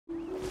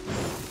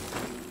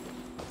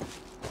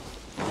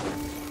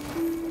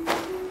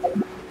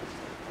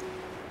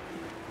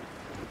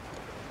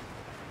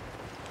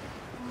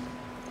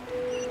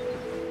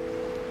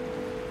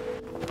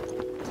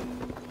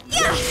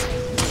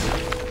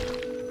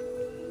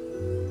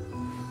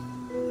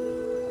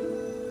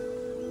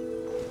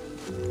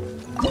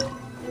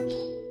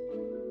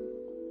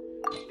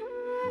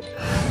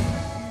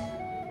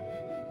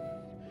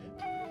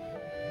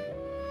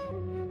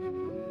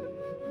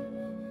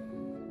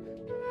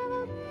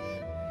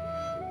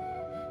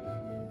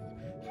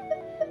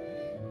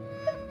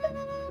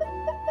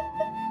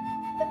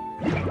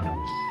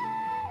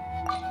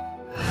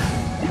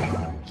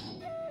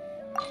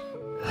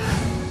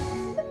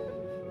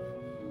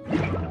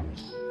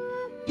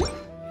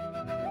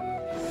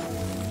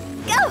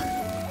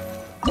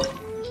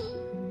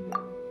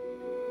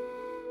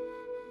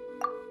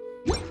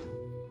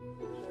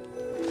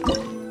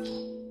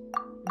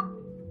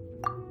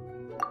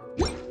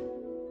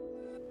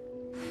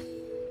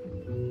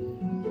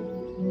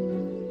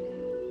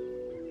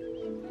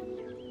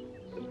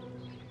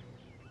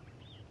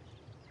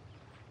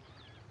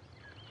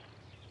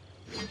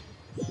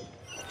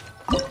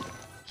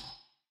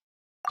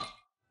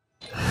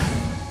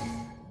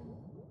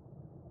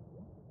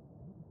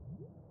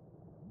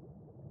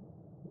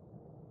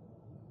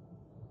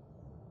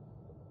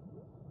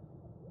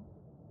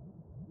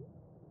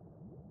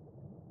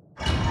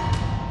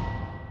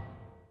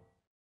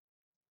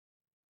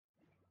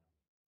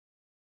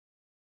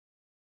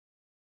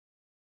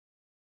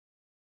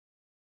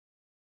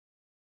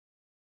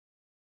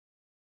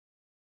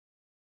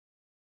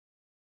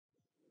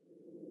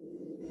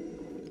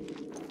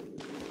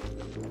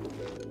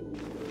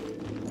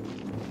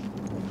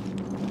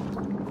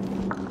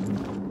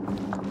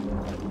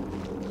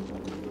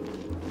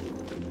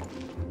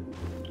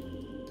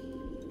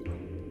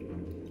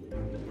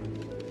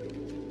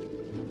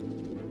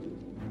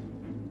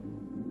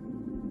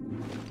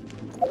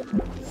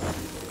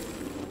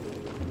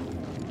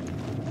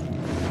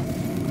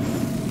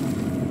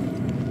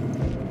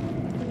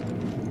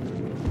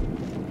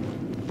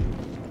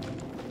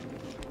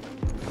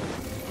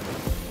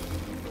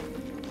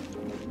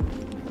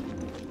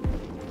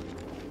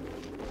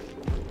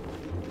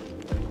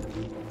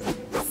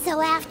So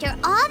after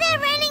all that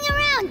running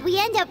around, we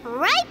end up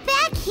right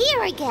back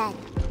here again.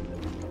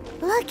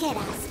 Look at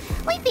us.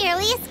 We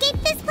barely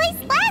escaped this place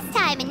last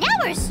time, and now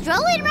we're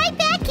strolling right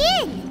back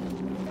in.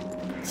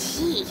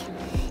 Gee,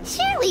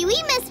 surely we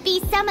must be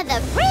some of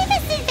the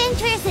bravest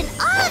adventurers in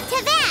all of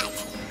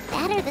Teyvat.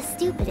 That or the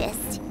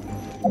stupidest.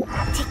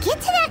 To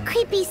get to that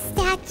creepy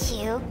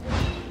statue,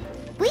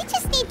 we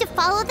just need to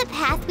follow the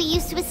path we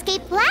used to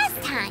escape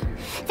last time.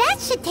 That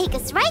should take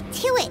us right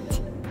to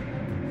it.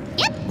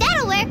 Yep,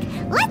 that'll work.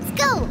 Let's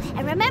go,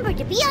 and remember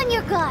to be on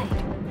your guard.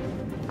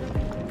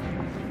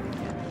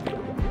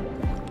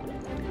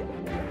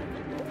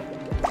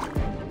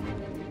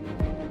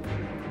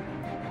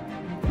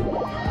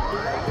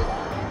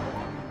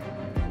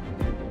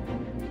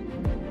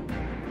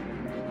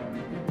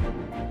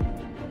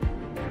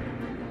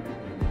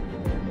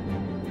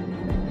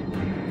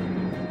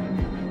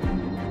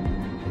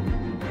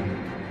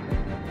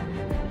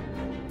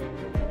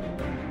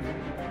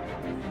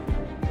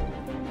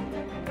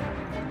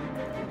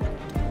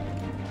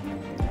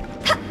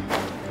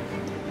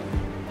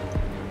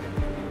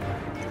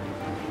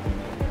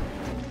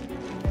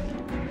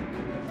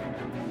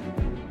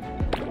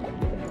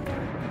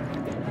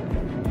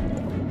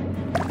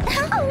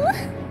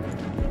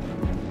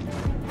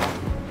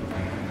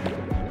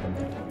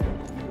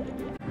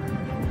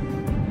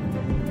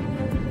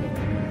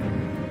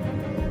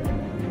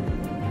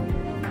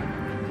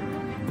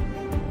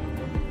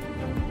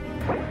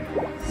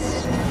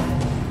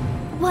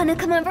 Wanna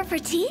come over for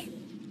tea?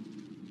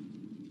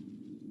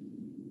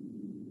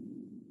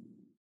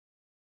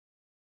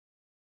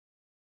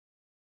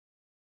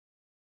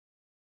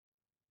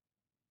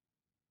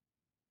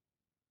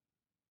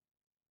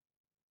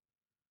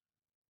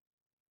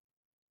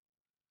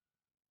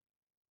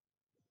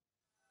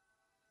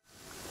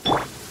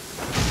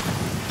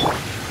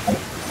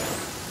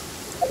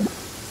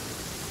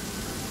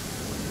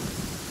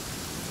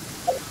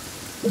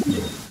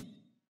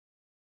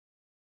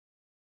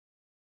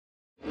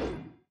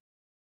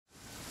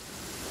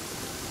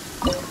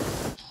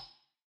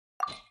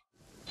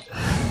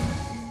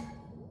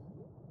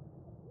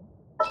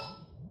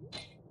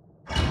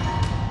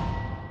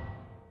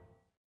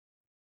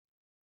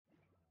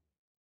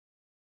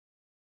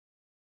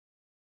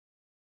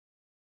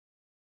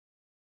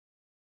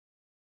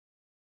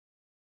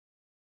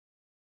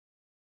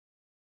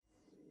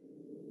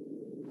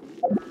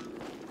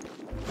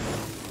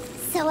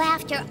 So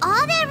after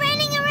all that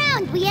running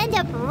around, we end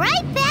up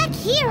right back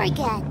here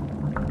again.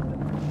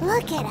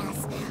 Look at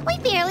us. We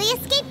barely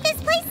escaped this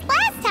place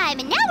last time,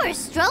 and now we're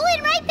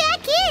strolling right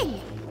back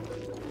in.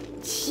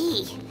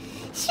 Gee,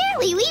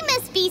 surely we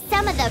must be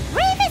some of the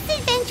bravest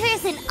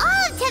adventurers in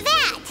all of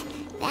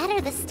Teyvat. That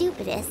or the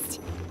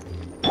stupidest.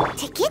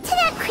 To get to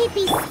that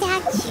creepy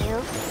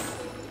statue,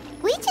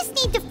 we just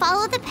need to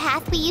follow the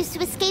path we used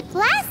to escape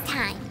last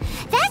time.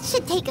 That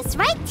should take us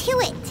right to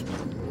it.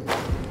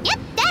 Yep,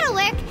 that'll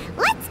work.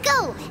 Let's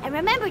go, and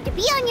remember to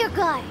be on your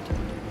guard.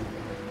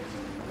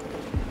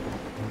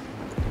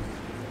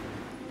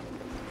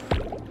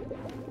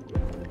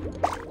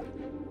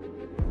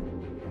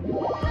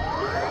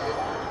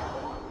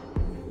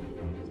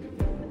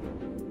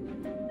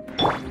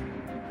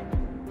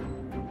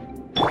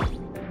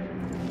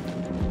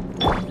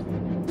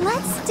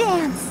 Let's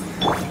dance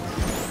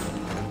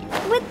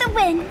with the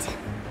wind.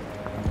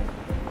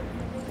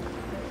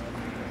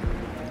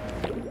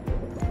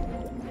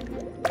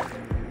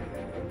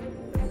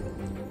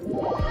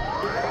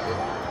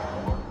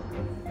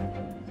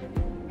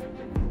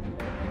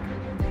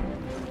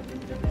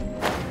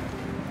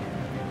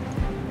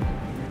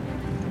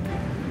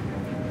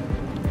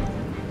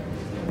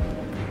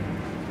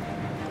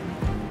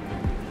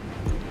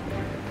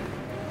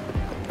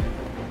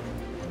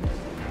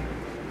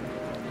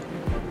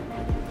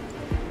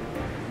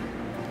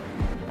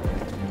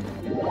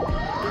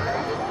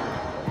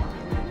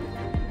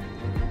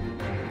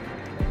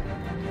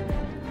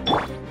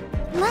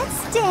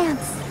 Let's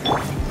dance.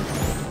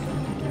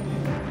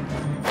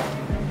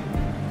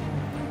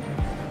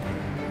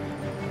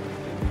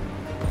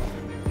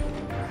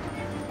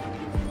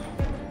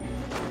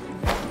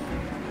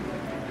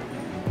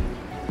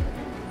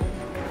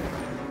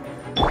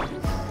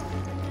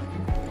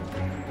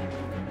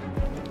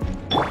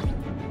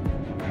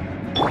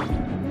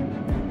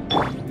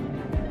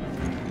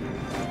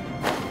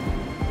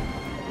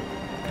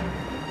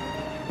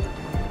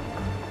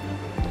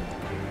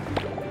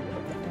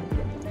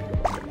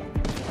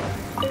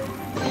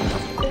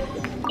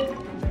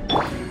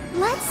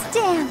 Let's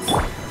dance.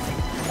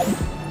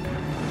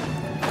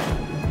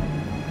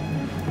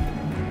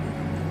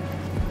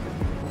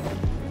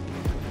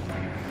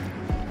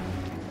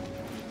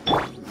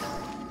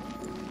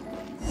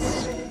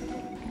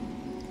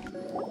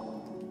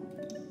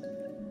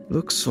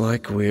 Looks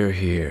like we're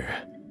here.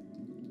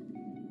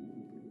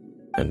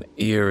 An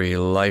eerie,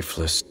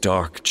 lifeless,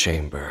 dark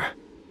chamber.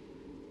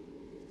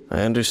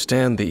 I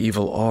understand the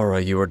evil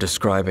aura you were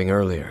describing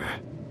earlier.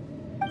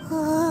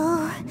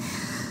 Oh,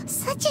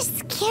 such a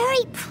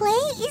scary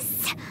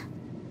place.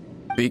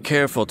 Be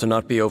careful to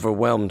not be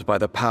overwhelmed by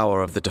the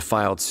power of the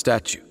defiled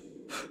statue.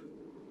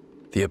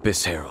 The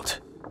Abyss Herald.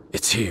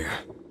 It's here.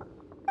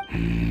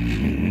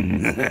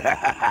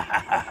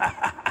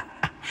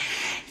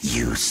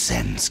 You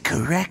sense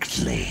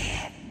correctly.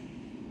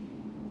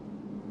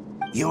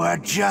 You are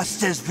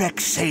just as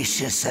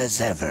vexatious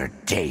as ever,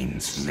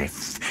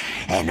 Dainsleif,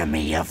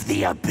 enemy of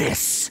the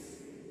Abyss.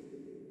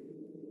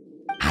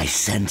 I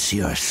sense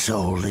your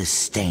soul is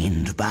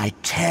stained by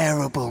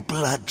terrible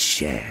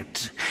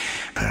bloodshed,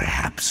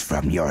 perhaps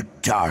from your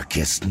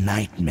darkest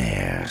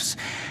nightmares,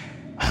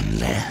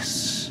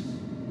 unless...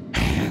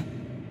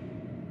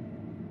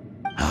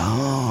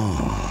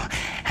 Oh,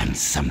 and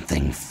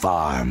something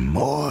far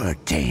more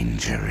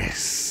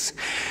dangerous.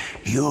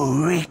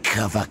 You reek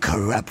of a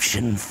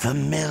corruption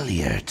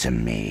familiar to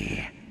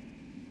me.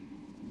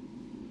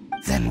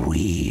 Then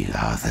we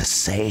are the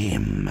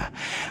same.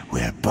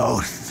 We're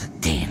both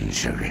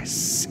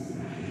dangerous.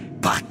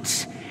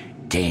 But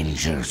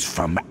dangers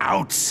from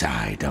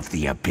outside of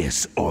the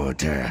Abyss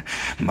Order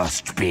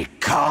must be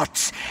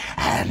caught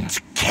and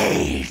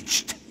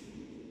caged.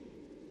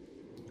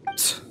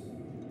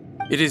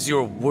 It is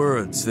your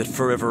words that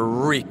forever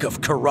reek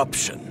of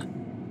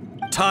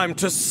corruption. Time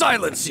to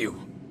silence you!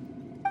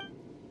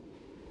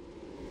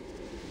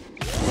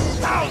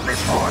 Bow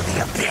before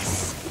the Abyss!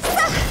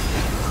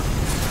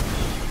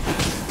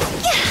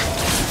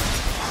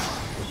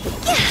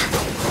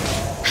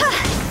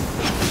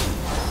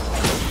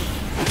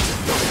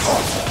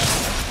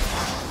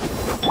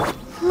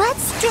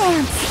 Let's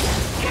dance.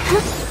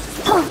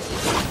 Oh,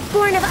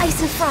 born of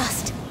ice and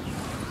frost.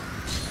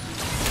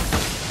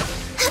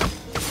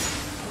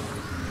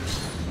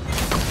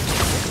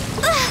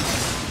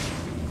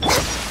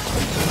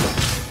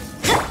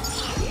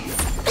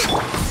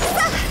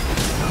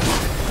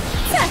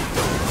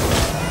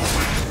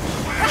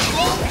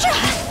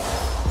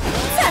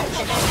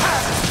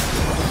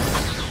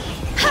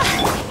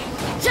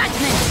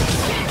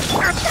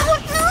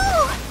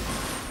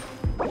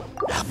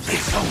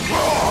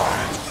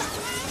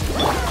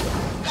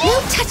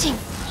 Touching!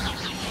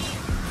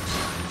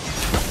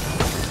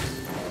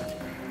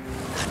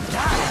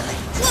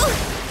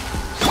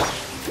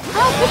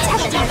 I'll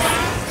protect us!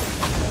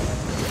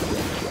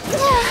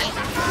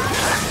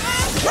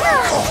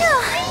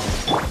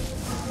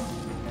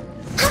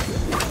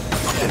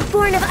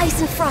 Born of ice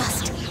and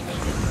frost.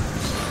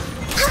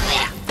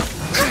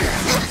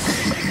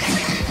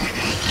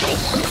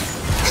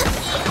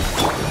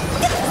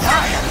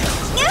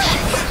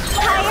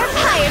 Higher,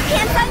 higher,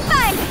 pants on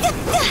fire!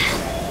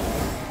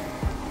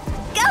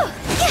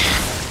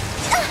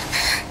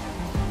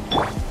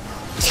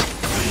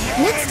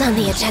 Next on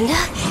the agenda...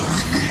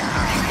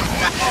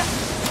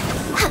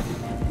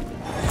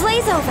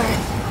 Blaze over!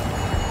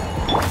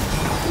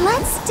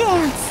 Let's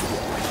dance!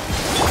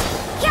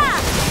 Yeah!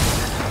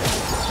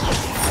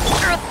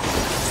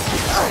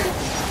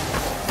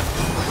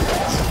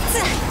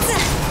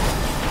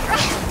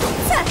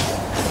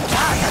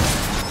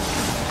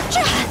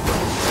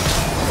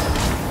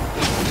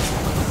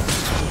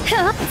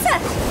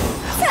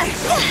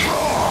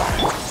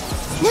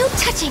 No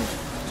touching!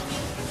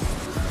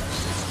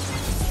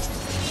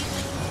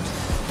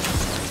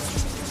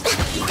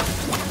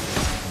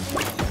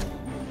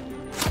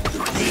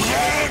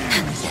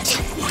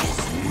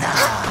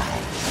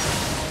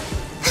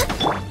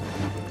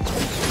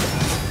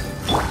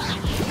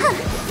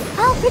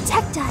 I'll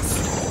protect us.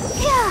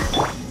 Yeah.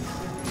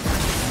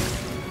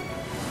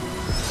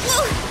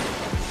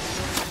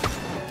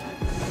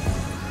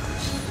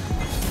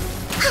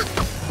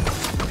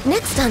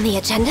 Next on the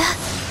agenda.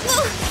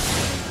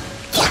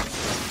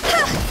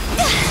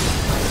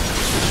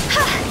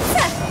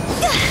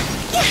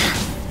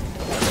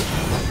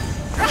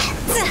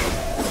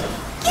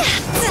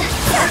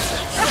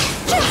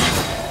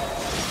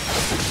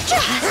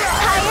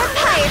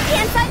 Higher,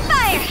 pants on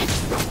fire!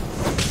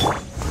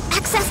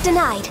 Access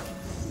denied.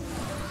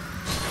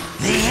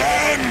 The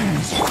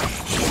end!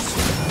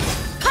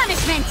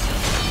 punishment!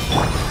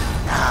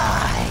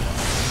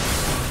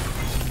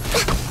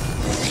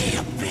 The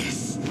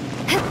abyss.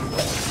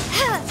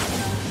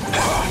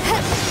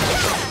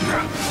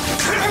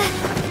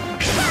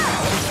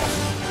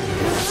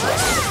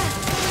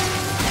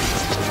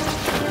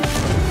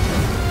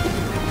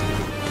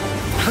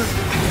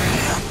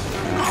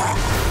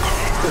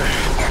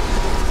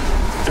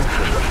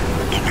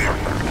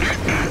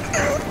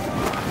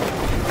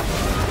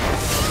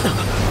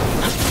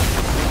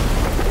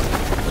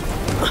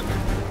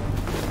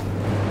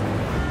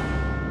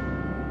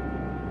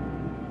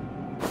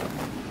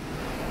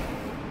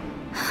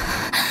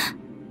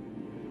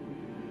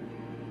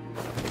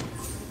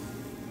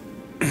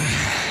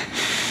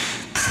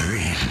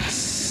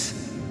 Prince.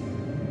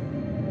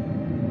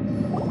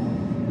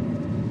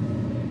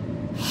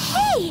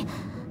 Hey!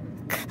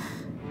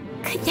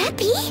 Could that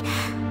be?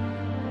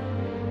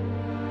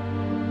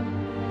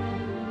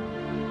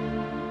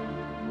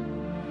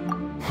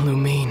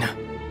 Lumine.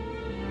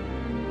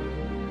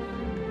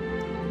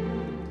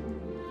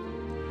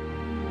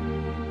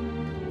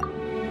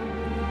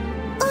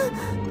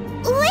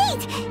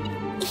 Wait!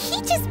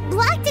 He just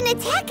blocked an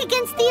attack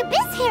against the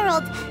Abyss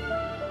Herald!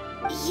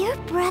 Your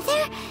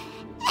brother?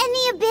 And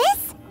the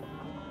Abyss?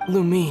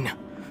 Lumine.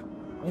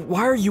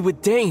 Why are you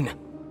with Dane?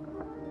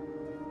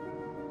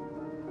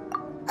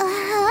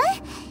 Uh-huh?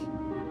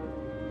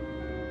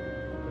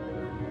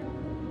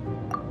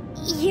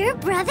 Your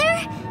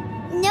brother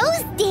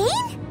knows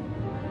Dane?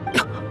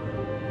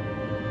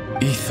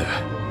 Ether,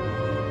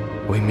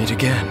 we meet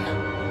again.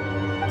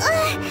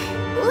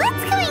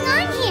 What's going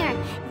on here?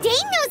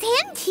 Dane knows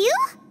him too?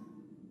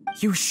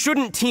 You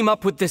shouldn't team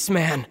up with this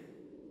man.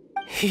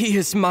 He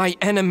is my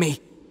enemy.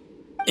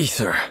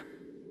 Ether.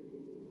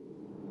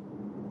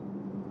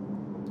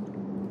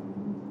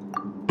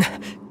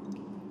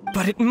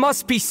 But it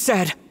must be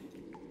said.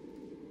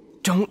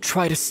 Don't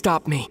try to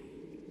stop me.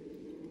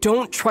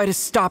 Don't try to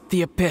stop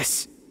the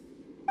Abyss.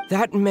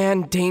 That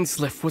man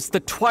Dainsleif was the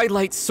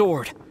Twilight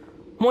Sword,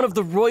 one of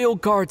the royal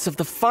guards of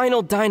the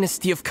final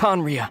dynasty of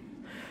Conria.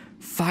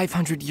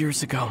 500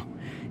 years ago,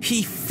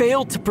 he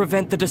failed to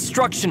prevent the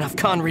destruction of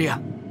Conria.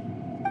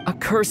 A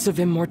curse of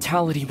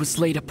immortality was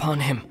laid upon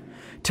him,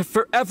 to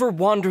forever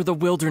wander the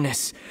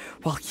wilderness,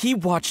 while he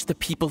watched the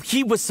people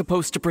he was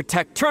supposed to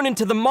protect turn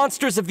into the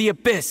monsters of the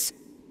Abyss.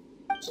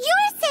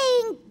 You're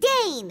saying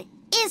Dane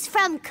is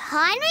from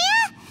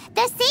Conria?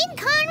 The same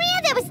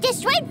Conria that was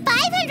destroyed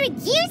 500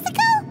 years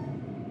ago?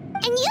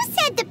 And you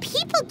said the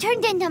people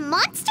turned into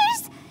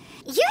monsters?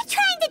 You're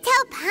trying to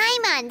tell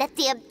Paimon that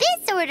the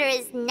Abyss Order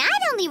is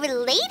not only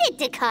related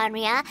to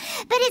Conria,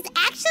 but is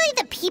actually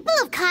the people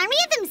of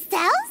Conria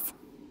themselves?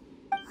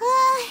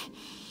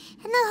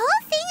 And the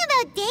whole thing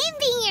about Dane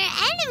being your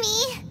enemy...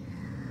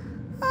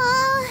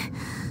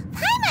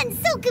 Paimon's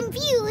so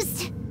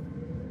confused.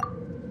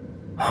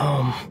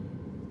 Home.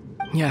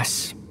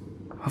 Yes,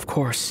 of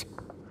course.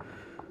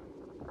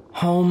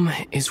 Home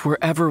is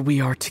wherever we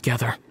are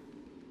together.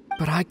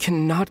 But I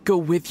cannot go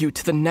with you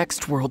to the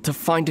next world to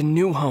find a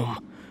new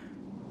home.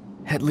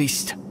 At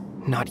least,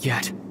 not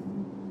yet.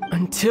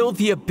 Until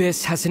the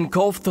Abyss has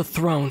engulfed the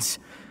thrones,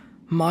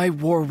 my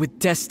war with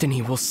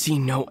destiny will see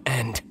no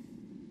end.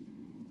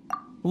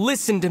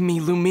 Listen to me,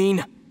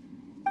 Lumine.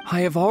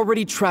 I have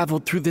already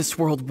traveled through this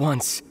world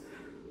once.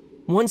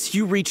 Once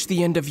you reach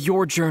the end of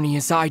your journey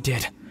as I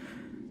did,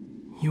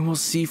 you will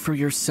see for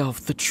yourself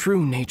the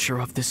true nature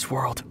of this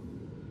world.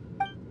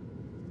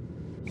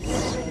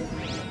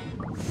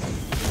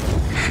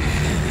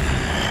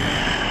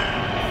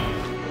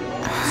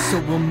 So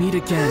we'll meet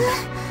again.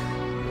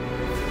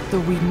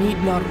 Though we need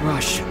not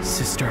rush,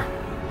 sister.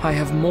 I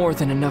have more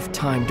than enough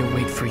time to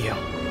wait for you.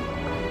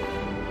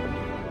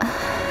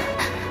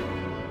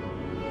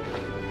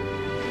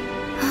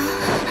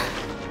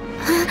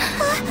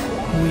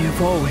 We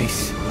have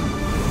always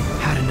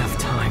had enough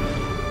time.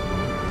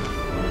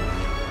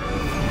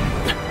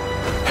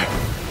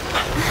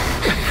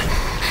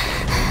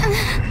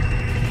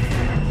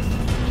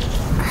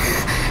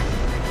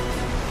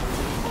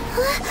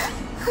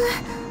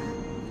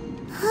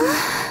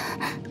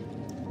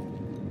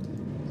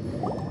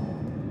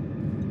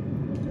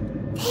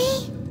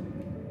 They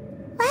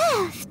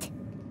left.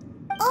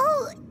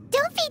 Oh,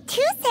 don't be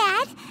too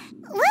sad.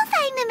 We'll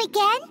find them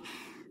again.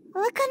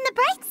 Look on the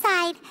bright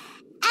side.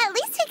 At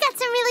least we got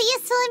some really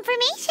useful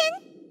information.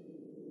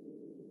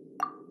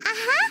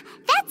 Uh-huh,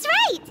 that's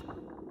right.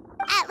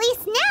 At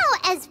least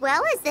now, as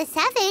well as the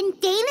Seven,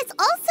 Dane is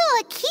also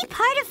a key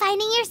part of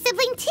finding your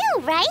sibling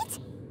too, right?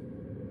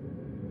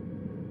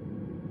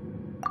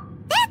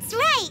 That's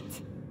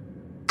right.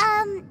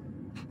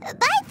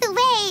 By the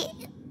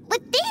way,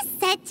 what they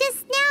said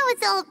just now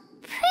is all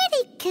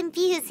pretty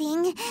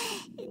confusing.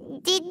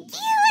 Did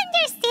you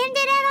understand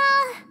it at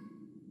all?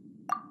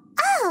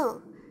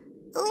 Oh,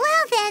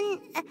 well then,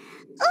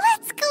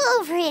 let's go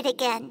over it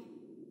again.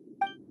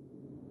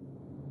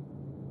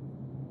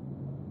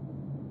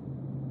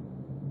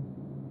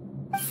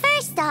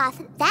 First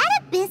off, that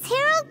Abyss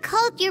Herald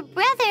called your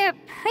brother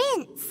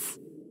Prince.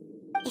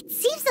 It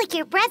seems like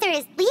your brother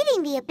is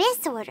leading the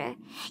Abyss Order.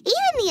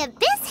 Even the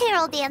Abyss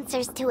Herald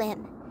answers to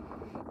him.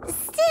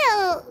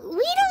 Still,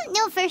 we don't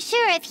know for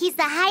sure if he's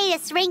the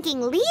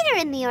highest-ranking leader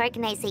in the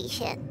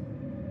organization.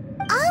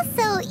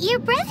 Also, your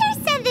brother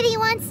said that he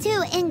wants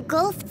to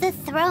engulf the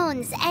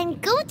thrones and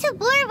go to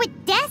war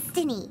with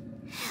Destiny.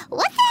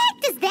 What the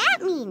heck does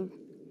that mean?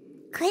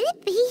 Could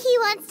it be he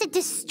wants to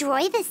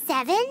destroy the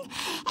Seven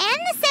and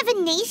the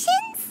Seven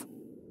Nations?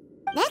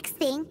 Next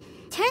thing,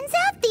 turns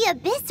out the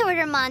Abyss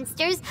Order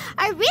monsters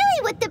are really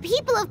what the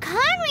people of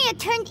Conria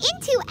turned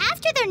into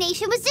after their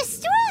nation was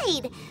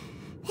destroyed.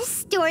 This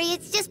story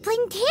is just plain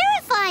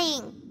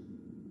terrifying.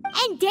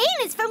 And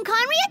Dane is from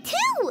Conria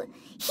too.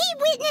 He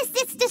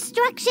witnessed its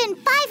destruction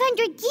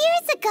 500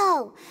 years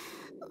ago.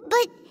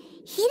 But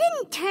he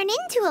didn't turn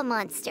into a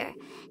monster.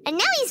 And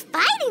now he's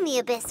fighting the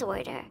Abyss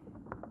Order.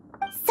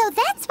 So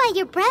that's why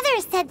your brother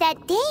said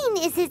that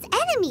Dane is his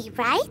enemy,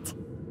 right?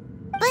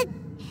 But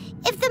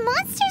if the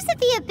monsters of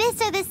the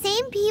Abyss are the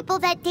same people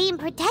that Dane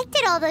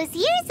protected all those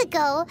years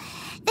ago,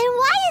 then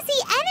why is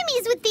he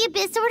enemies with the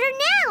Abyss Order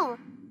now?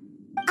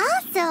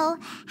 Also,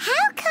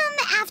 how come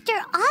after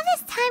all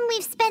this time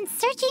we've spent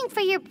searching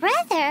for your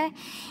brother,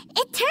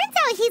 it turns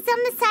out he's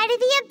on the side of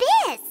the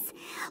Abyss?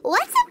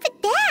 What's up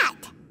with that?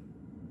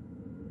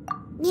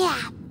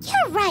 Yeah,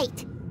 you're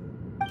right.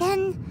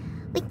 Then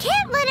we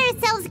can't let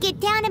ourselves get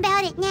down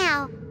about it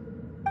now.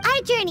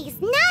 Our journey's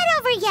not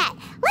over yet.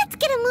 Let's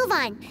get a move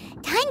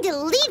on. Time to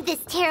leave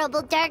this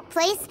terrible dark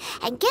place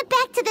and get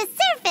back to the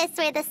surface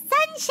where the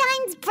sun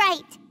shines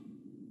bright.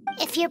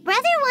 If your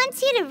brother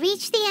wants you to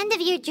reach the end of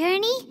your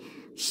journey,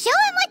 show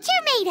him what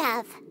you're made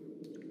of.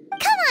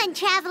 Come on,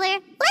 traveler,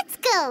 let's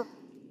go.